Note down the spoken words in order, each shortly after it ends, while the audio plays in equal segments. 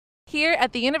Here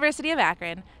at the University of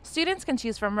Akron, students can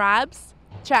choose from Rob's,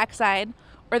 Trackside,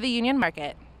 or the Union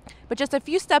Market. But just a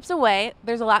few steps away,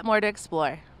 there's a lot more to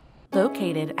explore.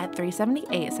 Located at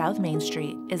 378 South Main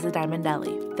Street is the Diamond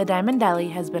Deli. The Diamond Deli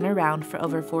has been around for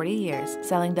over 40 years,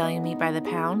 selling deli meat by the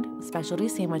pound, specialty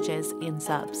sandwiches, and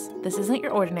subs. This isn't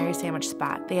your ordinary sandwich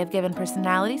spot. They have given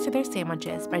personality to their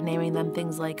sandwiches by naming them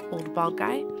things like Old Bald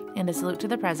Guy and A Salute to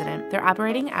the President. Their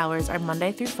operating hours are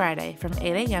Monday through Friday from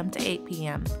 8 a.m. to 8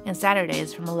 p.m. and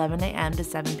Saturdays from 11 a.m. to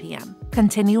 7 p.m.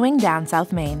 Continuing down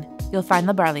South Main, you'll find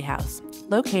the Barley House,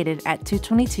 located at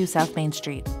 222 South Main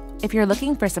Street. If you're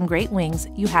looking for some great wings,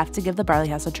 you have to give the Barley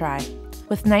House a try.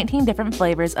 With 19 different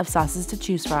flavors of sauces to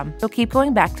choose from, you'll keep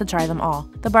going back to try them all.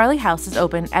 The Barley House is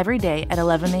open every day at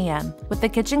 11 a.m., with the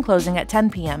kitchen closing at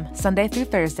 10 p.m. Sunday through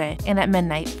Thursday and at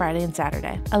midnight Friday and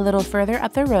Saturday. A little further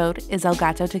up the road is El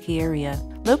Gato Taqueria,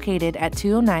 located at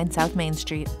 209 South Main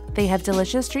Street. They have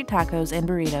delicious street tacos and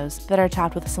burritos that are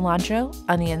topped with cilantro,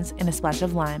 onions, and a splash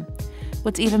of lime.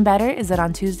 What's even better is that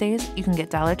on Tuesdays, you can get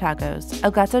dollar tacos.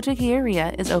 El Gato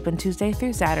Taqueria is open Tuesday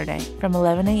through Saturday from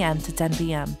 11 a.m. to 10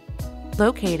 p.m.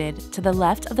 Located to the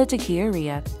left of the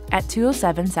taqueria at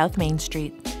 207 South Main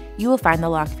Street, you will find the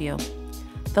Lockview.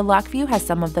 The Lockview has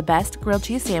some of the best grilled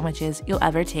cheese sandwiches you'll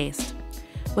ever taste.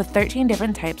 With 13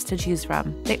 different types to choose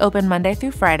from, they open Monday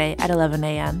through Friday at 11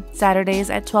 a.m.,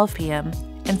 Saturdays at 12 p.m.,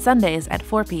 and Sundays at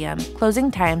 4 p.m. Closing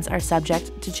times are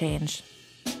subject to change.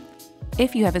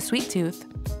 If you have a sweet tooth,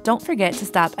 don't forget to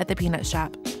stop at the Peanut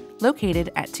Shop,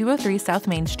 located at 203 South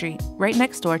Main Street, right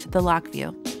next door to the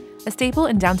Lockview. A staple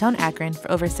in downtown Akron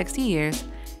for over 60 years,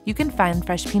 you can find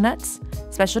fresh peanuts,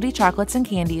 specialty chocolates and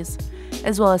candies,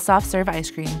 as well as soft-serve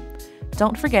ice cream.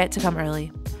 Don't forget to come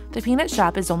early. The Peanut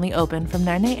Shop is only open from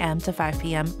 9 a.m. to 5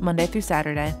 p.m. Monday through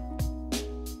Saturday.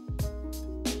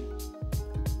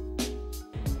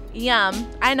 Yum!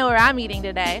 I know where I'm eating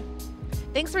today.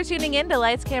 Thanks for tuning in to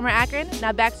Lights Camera Akron.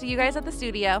 Now back to you guys at the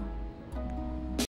studio.